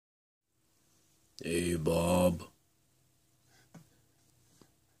Hey, Bob.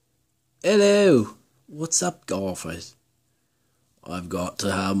 Hello. What's up, golfers? I've got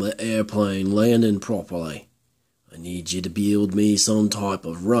to have my airplane landing properly. I need you to build me some type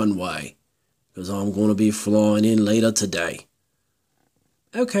of runway, because I'm going to be flying in later today.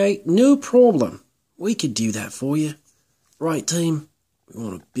 Okay, no problem. We could do that for you. Right, team? We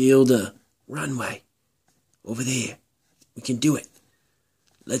want to build a runway over there. We can do it.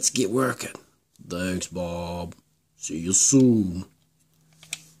 Let's get working. Thanks, Bob. See you soon.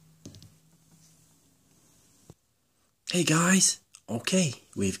 Hey, guys. Okay,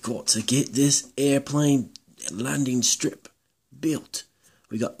 we've got to get this airplane landing strip built.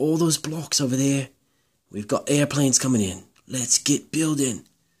 We got all those blocks over there. We've got airplanes coming in. Let's get building.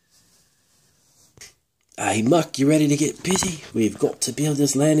 Hey, Muck, you ready to get busy? We've got to build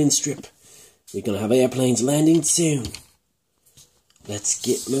this landing strip. We're going to have airplanes landing soon. Let's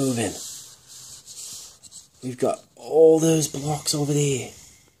get moving. We've got all those blocks over there.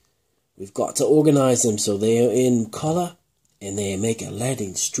 We've got to organize them so they're in color and they make a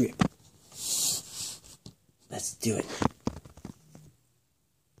landing strip. Let's do it.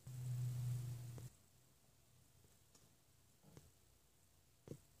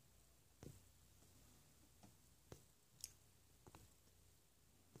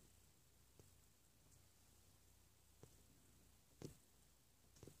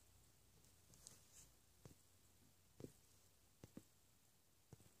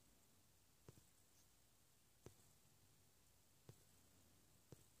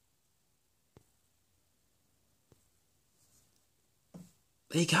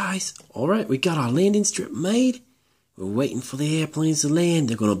 Hey guys, alright, we got our landing strip made. We're waiting for the airplanes to land.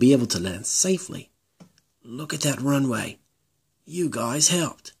 They're going to be able to land safely. Look at that runway. You guys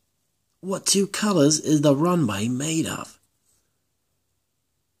helped. What two colors is the runway made of?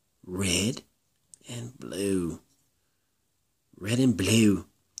 Red and blue. Red and blue.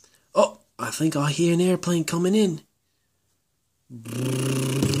 Oh, I think I hear an airplane coming in.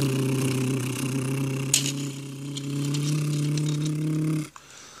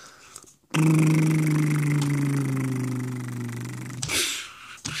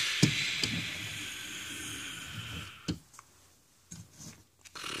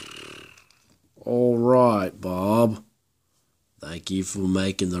 All right, Bob. Thank you for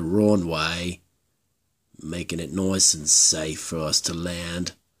making the runway, making it nice and safe for us to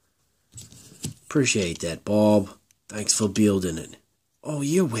land. Appreciate that, Bob. Thanks for building it. Oh,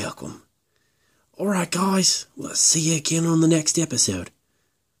 you're welcome. All right, guys. We'll see you again on the next episode.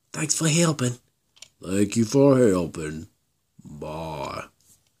 Thanks for helping. Thank you for helping. Bye.